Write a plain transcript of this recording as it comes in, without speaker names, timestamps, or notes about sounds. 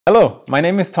Hello, my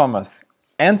name is Thomas,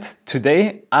 and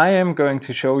today I am going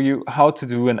to show you how to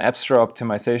do an App Store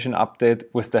optimization update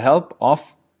with the help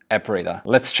of AppRadar.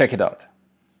 Let's check it out.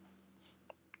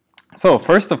 So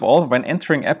first of all, when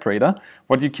entering AppRadar,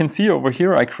 what you can see over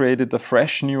here, I created a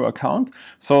fresh new account.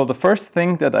 So the first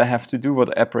thing that I have to do,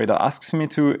 what AppRadar asks me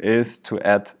to, is to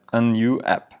add a new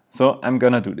app. So I'm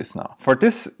gonna do this now. For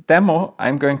this demo,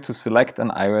 I'm going to select an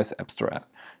iOS App Store app.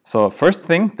 So first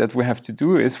thing that we have to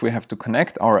do is we have to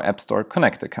connect our App Store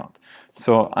Connect account.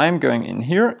 So I'm going in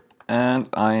here and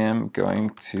I am going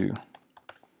to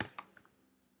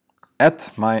add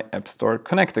my App Store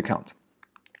Connect account.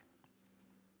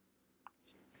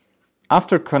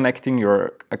 After connecting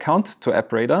your account to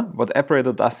AppRadar, what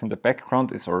AppRadar does in the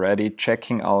background is already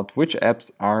checking out which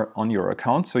apps are on your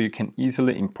account so you can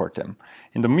easily import them.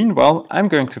 In the meanwhile, I'm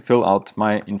going to fill out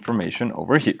my information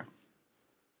over here.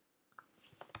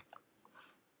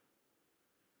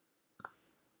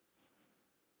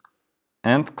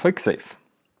 And click Save.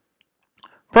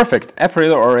 Perfect,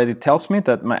 AppRadar already tells me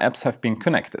that my apps have been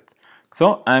connected.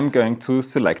 So I'm going to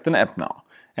select an app now.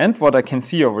 And what I can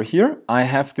see over here, I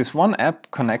have this one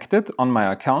app connected on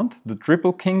my account, the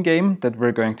Dribble King game that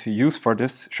we're going to use for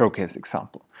this showcase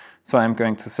example. So I'm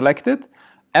going to select it.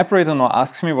 AppRadar now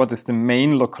asks me what is the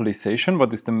main localization,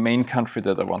 what is the main country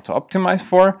that I want to optimize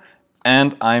for,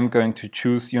 and I'm going to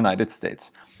choose United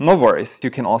States. No worries,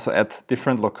 you can also add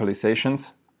different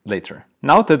localizations later.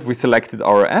 Now that we selected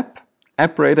our app,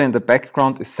 AppRadar in the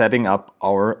background is setting up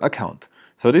our account.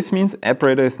 So this means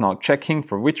AppRadar is now checking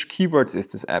for which keywords is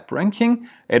this app ranking,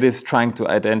 it is trying to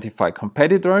identify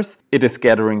competitors, it is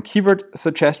gathering keyword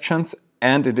suggestions,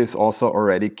 and it is also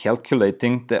already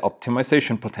calculating the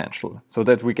optimization potential so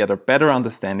that we get a better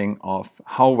understanding of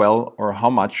how well or how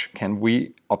much can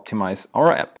we optimize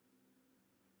our app.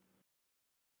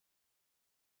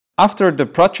 After the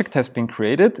project has been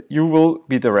created, you will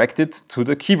be directed to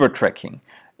the keyword tracking.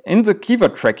 In the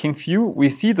keyword tracking view, we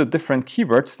see the different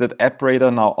keywords that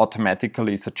AppRadar now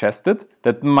automatically suggested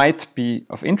that might be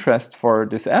of interest for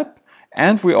this app.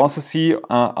 And we also see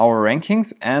our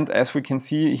rankings. And as we can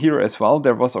see here as well,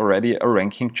 there was already a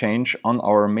ranking change on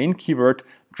our main keyword,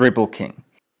 Dribble King.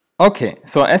 Okay,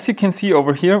 so as you can see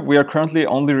over here, we are currently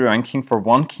only ranking for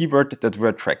one keyword that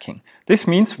we're tracking. This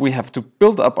means we have to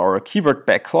build up our keyword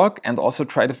backlog and also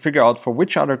try to figure out for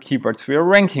which other keywords we are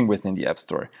ranking within the App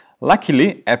Store.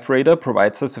 Luckily, AppRadar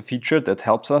provides us a feature that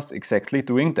helps us exactly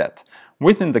doing that.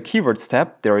 Within the Keywords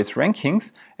tab, there is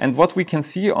Rankings, and what we can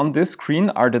see on this screen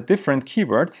are the different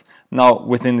keywords now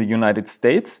within the United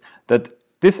States that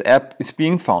this app is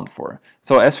being found for.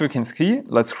 So as we can see,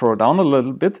 let's scroll down a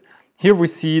little bit. Here we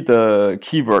see the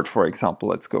keyword, for example,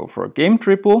 let's go for game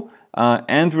dribble,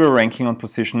 and we're ranking on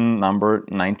position number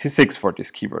 96 for this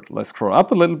keyword. Let's scroll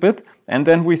up a little bit, and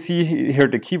then we see here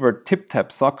the keyword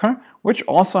tip-tap soccer, which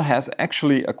also has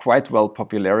actually a quite well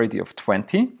popularity of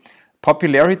 20.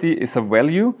 Popularity is a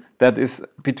value that is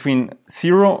between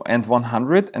 0 and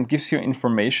 100 and gives you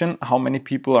information how many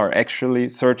people are actually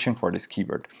searching for this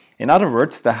keyword. In other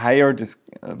words, the higher this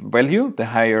value, the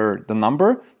higher the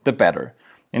number, the better.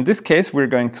 In this case, we're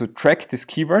going to track this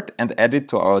keyword and add it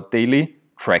to our daily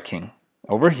tracking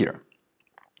over here.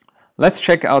 Let's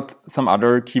check out some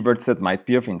other keywords that might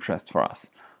be of interest for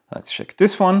us. Let's check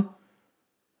this one.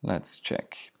 Let's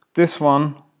check this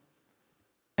one.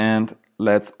 And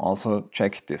let's also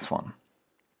check this one.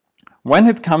 When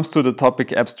it comes to the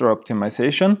topic App Store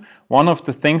optimization, one of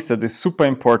the things that is super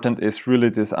important is really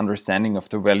this understanding of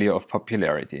the value of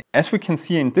popularity. As we can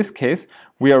see in this case,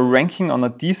 we are ranking on a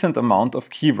decent amount of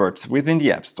keywords within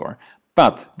the App Store.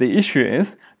 But the issue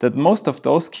is that most of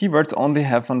those keywords only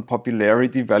have a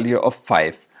popularity value of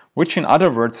 5, which in other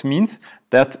words means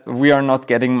that we are not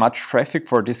getting much traffic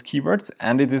for these keywords,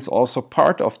 and it is also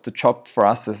part of the job for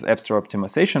us as App Store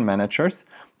optimization managers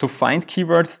to find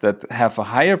keywords that have a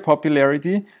higher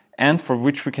popularity and for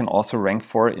which we can also rank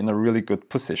for in a really good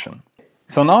position.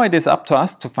 So now it is up to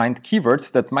us to find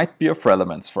keywords that might be of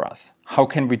relevance for us. How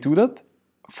can we do that?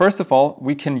 First of all,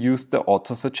 we can use the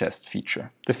auto-suggest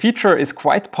feature. The feature is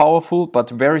quite powerful but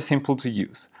very simple to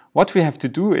use. What we have to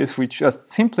do is we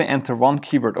just simply enter one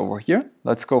keyword over here.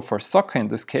 Let's go for soccer in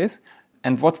this case.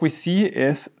 And what we see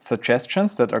is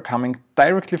suggestions that are coming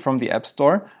directly from the App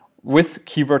Store with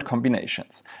keyword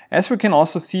combinations. As we can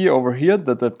also see over here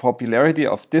that the popularity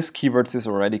of these keywords is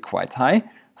already quite high.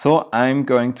 So I'm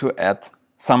going to add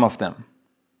some of them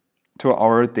to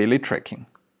our daily tracking.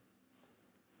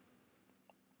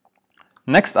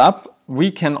 Next up,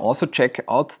 we can also check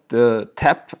out the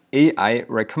tab AI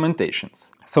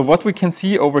recommendations. So what we can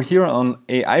see over here on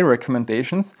AI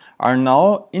recommendations are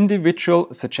now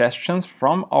individual suggestions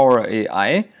from our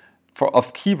AI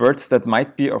of keywords that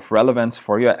might be of relevance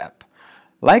for your app.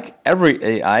 Like every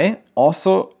AI,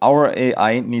 also our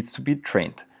AI needs to be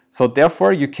trained. So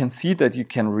therefore you can see that you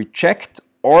can reject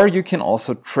or you can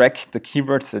also track the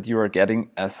keywords that you are getting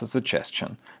as a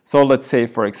suggestion. So let's say,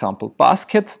 for example,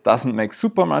 basket doesn't make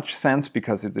super much sense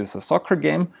because it is a soccer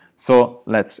game. So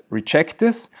let's reject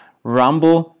this.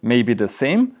 Rumble may be the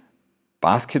same.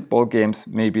 Basketball games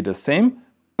may be the same.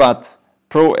 But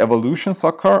Pro Evolution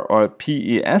Soccer or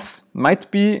PES might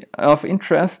be of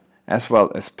interest, as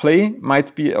well as Play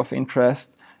might be of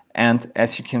interest. And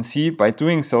as you can see, by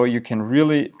doing so, you can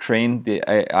really train the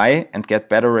AI and get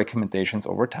better recommendations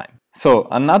over time. So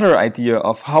another idea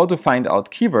of how to find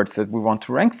out keywords that we want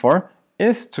to rank for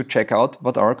is to check out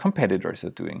what our competitors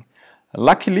are doing.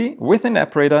 Luckily, within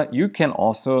AppRadar, you can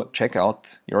also check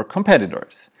out your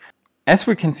competitors. As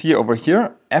we can see over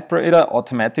here, AppRadar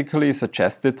automatically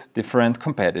suggested different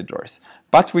competitors.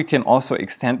 But we can also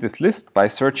extend this list by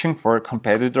searching for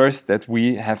competitors that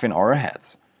we have in our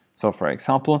heads. So for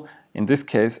example, in this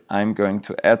case, I'm going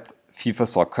to add FIFA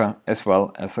Soccer as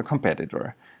well as a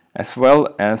competitor. As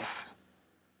well as,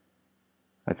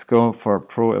 let's go for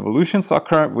Pro Evolution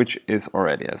Soccer, which is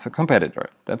already as a competitor.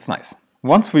 That's nice.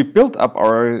 Once we build up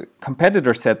our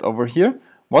competitor set over here,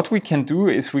 what we can do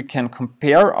is we can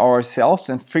compare ourselves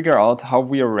and figure out how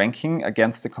we are ranking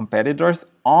against the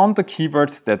competitors on the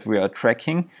keywords that we are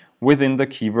tracking within the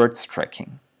keywords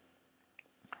tracking.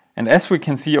 And as we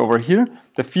can see over here,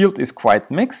 the field is quite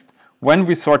mixed. When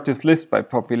we sort this list by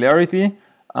popularity,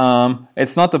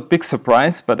 it's not a big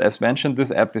surprise, but as mentioned,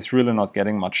 this app is really not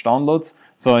getting much downloads.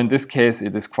 So in this case,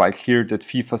 it is quite clear that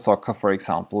FIFA Soccer, for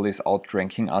example, is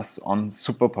outranking us on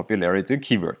super popularity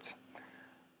keywords.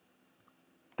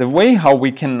 The way how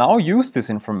we can now use this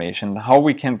information, how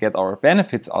we can get our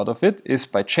benefits out of it, is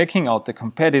by checking out the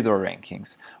competitor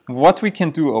rankings. What we can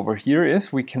do over here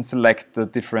is we can select the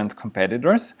different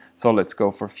competitors. So let's go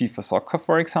for FIFA Soccer,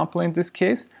 for example, in this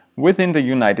case, within the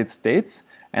United States.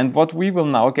 And what we will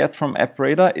now get from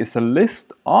AppRadar is a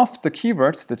list of the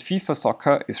keywords that FIFA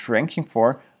Soccer is ranking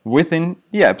for within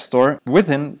the App Store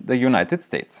within the United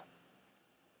States.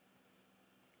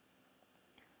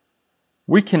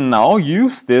 We can now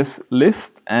use this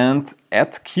list and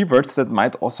add keywords that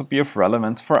might also be of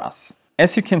relevance for us.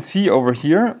 As you can see over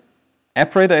here,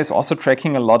 AppRadar is also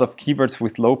tracking a lot of keywords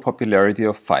with low popularity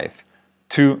of 5.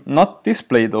 To not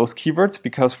display those keywords,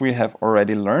 because we have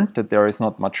already learned that there is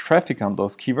not much traffic on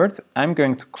those keywords, I'm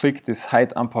going to click this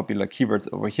Hide Unpopular Keywords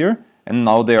over here, and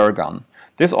now they are gone.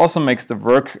 This also makes the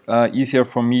work easier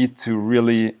for me to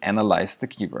really analyze the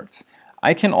keywords.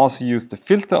 I can also use the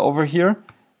filter over here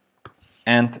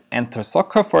and enter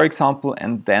soccer, for example,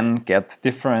 and then get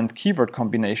different keyword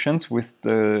combinations with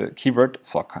the keyword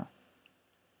soccer.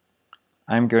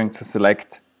 I'm going to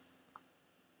select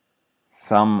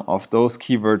some of those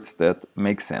keywords that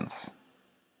make sense.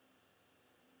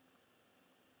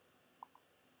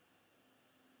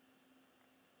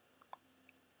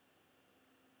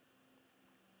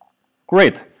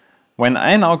 Great. When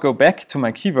I now go back to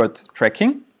my keyword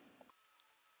tracking,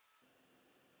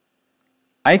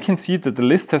 I can see that the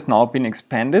list has now been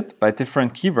expanded by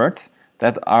different keywords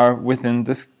that are within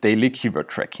this daily keyword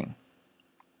tracking.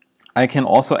 I can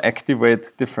also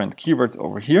activate different keywords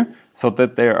over here so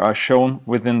that they are shown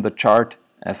within the chart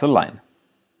as a line.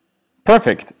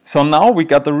 Perfect. So now we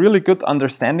got a really good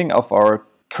understanding of our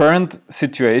current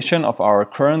situation, of our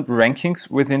current rankings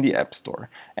within the App Store.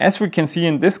 As we can see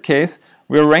in this case,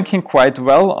 we are ranking quite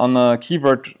well on a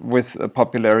keyword with a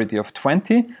popularity of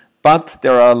 20. But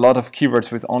there are a lot of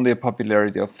keywords with only a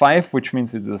popularity of 5, which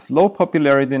means it is low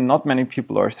popularity, not many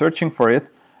people are searching for it,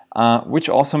 which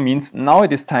also means now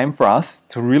it is time for us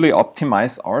to really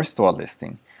optimize our store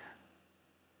listing.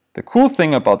 The cool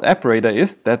thing about AppRadar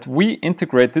is that we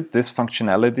integrated this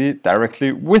functionality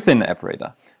directly within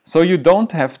AppRadar. So you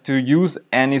don't have to use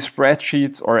any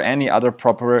spreadsheets or any other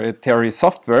proprietary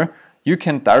software. You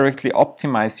can directly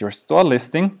optimize your store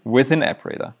listing within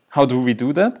AppRadar. How do we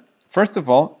do that? First of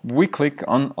all, we click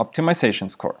on Optimization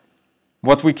Score.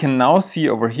 What we can now see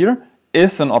over here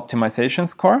is an optimization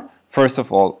score, first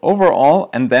of all overall,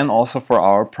 and then also for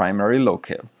our primary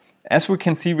locale. As we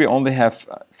can see, we only have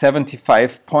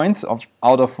 75 points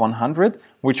out of 100,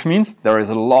 which means there is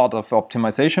a lot of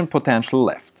optimization potential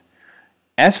left.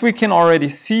 As we can already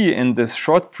see in this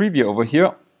short preview over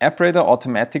here, AppRadar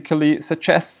automatically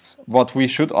suggests what we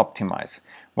should optimize.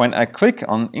 When I click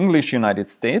on English United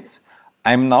States,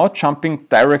 I'm now jumping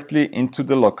directly into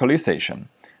the localization.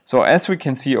 So as we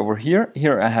can see over here,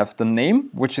 I have the name,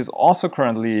 which is also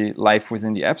currently live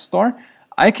within the App Store.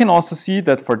 I can also see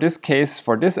that for this case,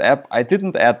 for this app, I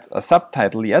didn't add a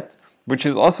subtitle yet, which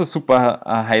is also super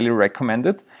highly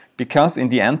recommended, because in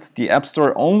the end, the App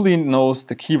Store only knows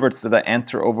the keywords that I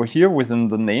enter over here within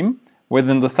the name,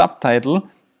 within the subtitle,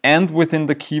 and within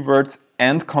the keywords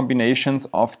and combinations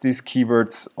of these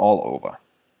keywords all over.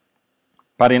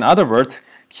 But in other words,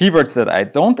 keywords that I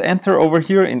don't enter over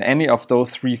here in any of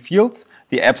those three fields,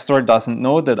 the App Store doesn't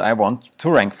know that I want to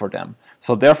rank for them.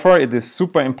 So therefore, it is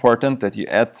super important that you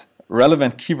add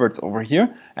relevant keywords over here,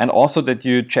 and also that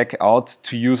you check out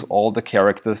to use all the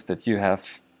characters that you have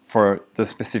for the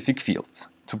specific fields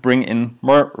to bring in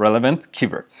more relevant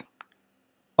keywords.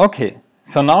 Okay,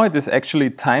 so now it is actually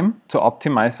time to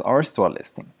optimize our store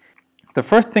listing. The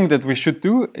first thing that we should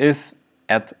do is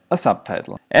add a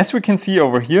subtitle. As we can see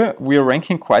over here, we are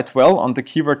ranking quite well on the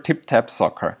keyword tip tap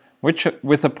soccer, which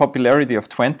with a popularity of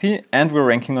 20, and we're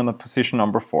ranking on a position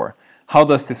number 4. How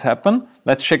does this happen?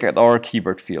 Let's check out our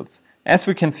keyword fields. As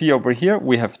we can see over here,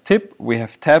 we have tip, we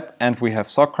have tap, and we have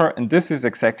soccer, and this is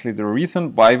exactly the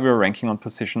reason why we're ranking on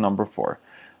position number 4.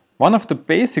 One of the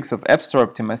basics of App Store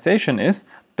optimization is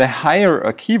the higher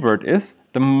a keyword is,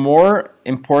 the more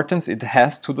importance it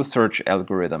has to the search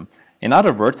algorithm. In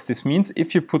other words, this means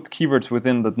if you put keywords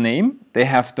within the name, they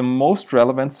have the most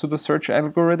relevance to the search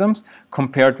algorithms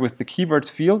compared with the keywords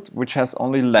field, which has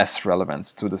only less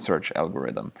relevance to the search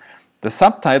algorithm. The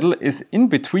subtitle is in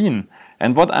between,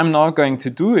 and what I'm now going to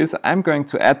do is I'm going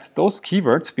to add those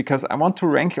keywords because I want to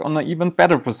rank on an even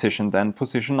better position than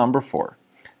position number 4.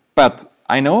 But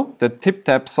I know that Tip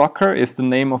Tap Soccer is the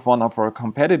name of one of our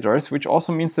competitors, which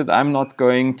also means that I'm not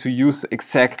going to use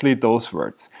exactly those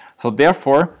words. So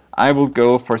therefore, I will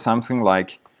go for something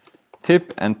like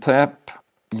tip and tap,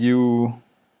 you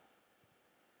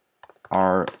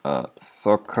are a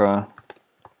soccer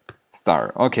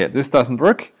star. Okay, this doesn't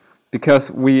work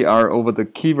because we are over the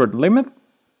keyword limit.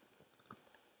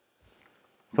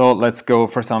 So let's go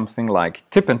for something like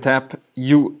tip and tap,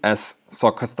 you as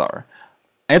soccer star.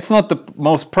 It's not the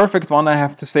most perfect one, I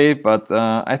have to say, but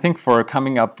I think for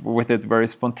coming up with it very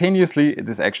spontaneously, it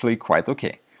is actually quite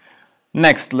okay.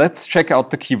 Next, let's check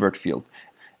out the keyword field.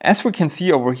 As we can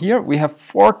see over here, we have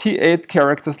 48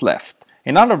 characters left.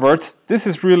 In other words, this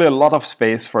is really a lot of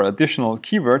space for additional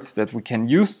keywords that we can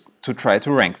use to try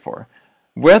to rank for.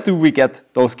 Where do we get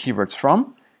those keywords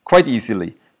from? Quite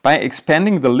easily. By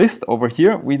expanding the list over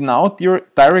here, we now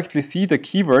directly see the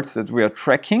keywords that we are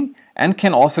tracking and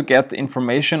can also get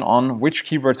information on which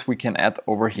keywords we can add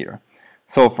over here.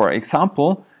 So for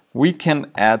example, we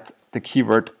can add the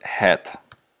keyword head.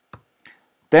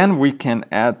 Then we can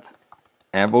add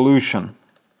evolution.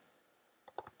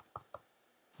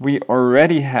 We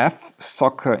already have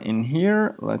soccer in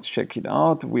here. Let's check it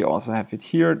out. We also have it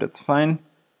here. That's fine.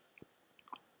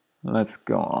 Let's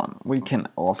go on. We can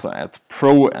also add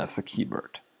pro as a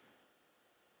keyword.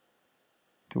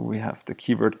 Do we have the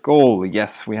keyword goal?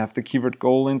 Yes, we have the keyword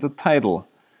goal in the title.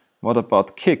 What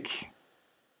about kick?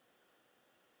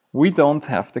 We don't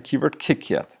have the keyword kick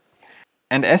yet.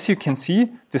 And as you can see,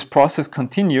 this process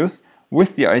continues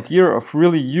with the idea of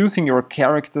really using your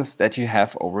characters that you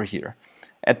have over here.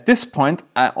 At this point,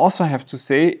 I also have to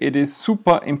say it is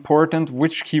super important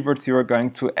which keywords you are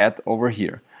going to add over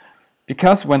here.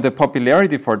 Because when the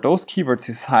popularity for those keywords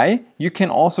is high, you can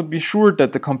also be sure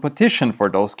that the competition for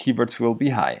those keywords will be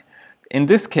high. In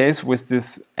this case, with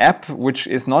this app, which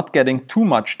is not getting too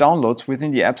much downloads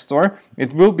within the App Store,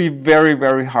 it will be very,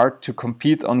 very hard to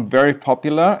compete on very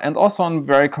popular and also on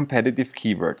very competitive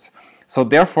keywords. So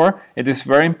therefore, it is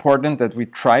very important that we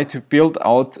try to build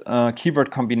out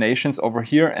keyword combinations over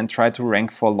here and try to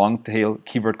rank for long tail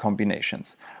keyword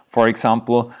combinations. For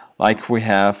example, like we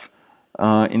have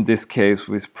in this case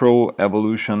with Pro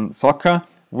Evolution Soccer,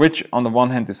 which on the one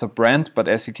hand is a brand, but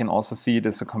as you can also see, it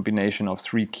is a combination of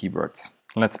 3 keywords.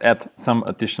 Let's add some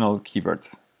additional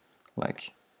keywords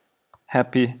like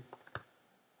happy,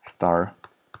 star,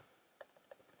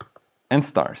 and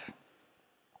stars.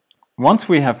 Once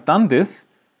we have done this,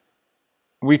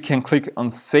 we can click on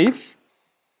Save.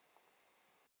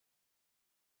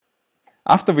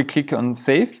 After we click on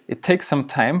Save, it takes some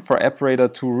time for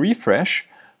AppRadar to refresh.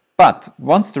 But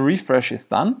once the refresh is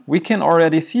done, we can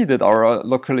already see that our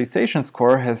localization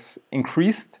score has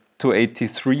increased to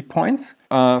 83 points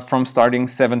from starting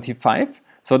 75.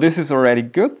 So this is already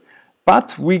good,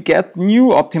 but we get new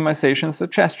optimization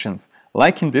suggestions.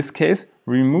 Like in this case,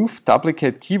 remove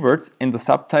duplicate keywords in the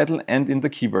subtitle and in the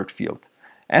keyword field.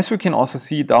 As we can also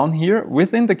see down here,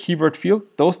 within the keyword field,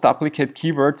 those duplicate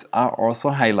keywords are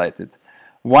also highlighted.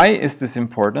 Why is this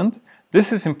important?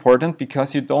 This is important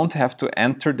because you don't have to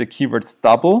enter the keywords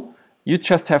double. You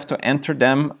just have to enter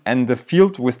them in the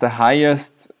field with the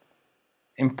highest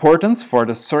importance for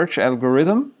the search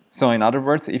algorithm. So in other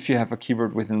words, if you have a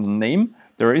keyword within the name,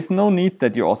 there is no need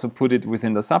that you also put it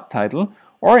within the subtitle.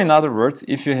 Or in other words,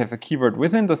 if you have a keyword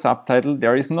within the subtitle,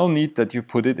 there is no need that you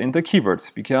put it in the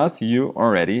keywords because you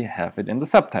already have it in the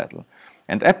subtitle.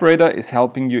 And AppRadar is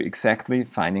helping you exactly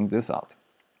finding this out.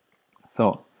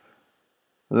 So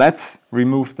let's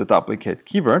remove the duplicate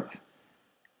keywords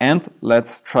and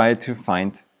let's try to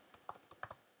find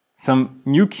some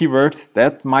new keywords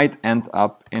that might end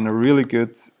up in a really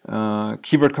good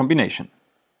keyword combination.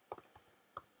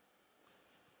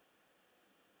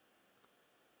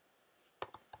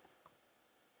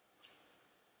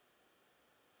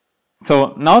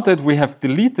 So now that we have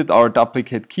deleted our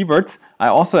duplicate keywords, I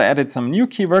also added some new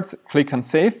keywords. Click on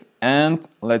Save and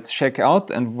let's check out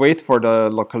and wait for the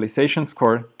localization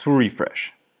score to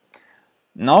refresh.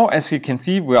 Now, as you can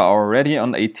see, we are already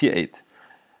on 88.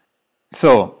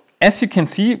 So, as you can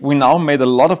see, we now made a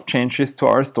lot of changes to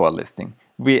our store listing.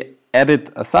 We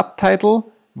added a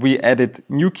subtitle, we added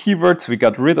new keywords, we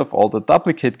got rid of all the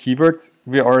duplicate keywords,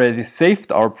 we already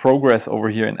saved our progress over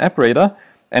here in AppRadar,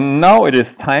 and now it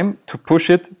is time to push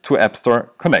it to App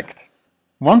Store Connect.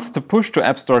 Once the push to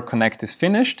App Store Connect is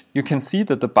finished, you can see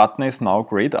that the button is now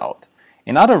grayed out.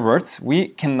 In other words, we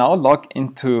can now log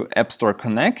into App Store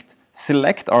Connect,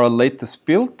 select our latest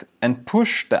build and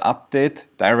push the update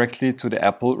directly to the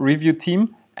Apple review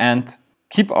team and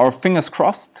keep our fingers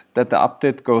crossed that the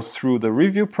update goes through the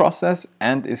review process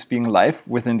and is being live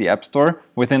within the App Store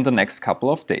within the next couple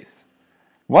of days.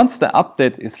 Once the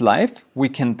update is live, we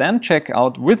can then check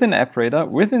out within AppRadar,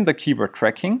 within the keyword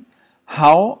tracking,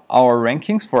 how our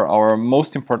rankings for our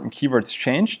most important keywords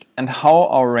changed and how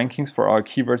our rankings for our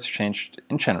keywords changed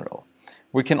in general.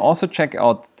 We can also check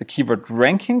out the keyword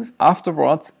rankings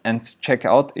afterwards and check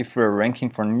out if we're ranking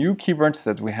for new keywords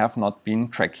that we have not been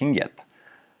tracking yet.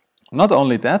 Not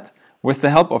only that, with the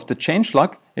help of the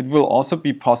changelog, it will also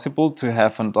be possible to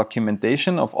have a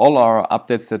documentation of all our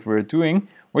updates that we're doing,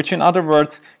 which in other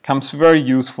words comes very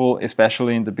useful,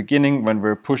 especially in the beginning when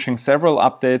we're pushing several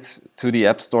updates to the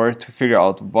App Store to figure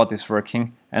out what is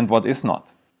working and what is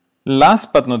not.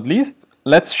 Last but not least,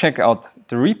 let's check out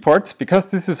the reports,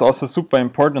 because this is also super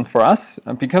important for us,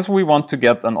 because we want to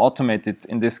get an automated,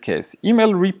 in this case,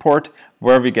 email report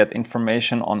where we get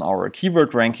information on our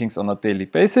keyword rankings on a daily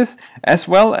basis, as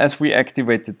well as we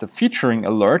activated the featuring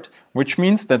alert, which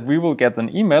means that we will get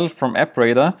an email from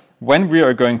AppRadar when we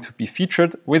are going to be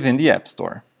featured within the App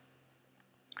Store.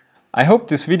 I hope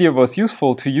this video was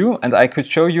useful to you and I could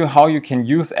show you how you can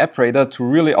use AppRadar to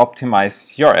really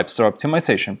optimize your App Store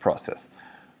optimization process.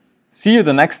 See you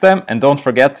the next time and don't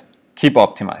forget, keep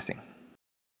optimizing.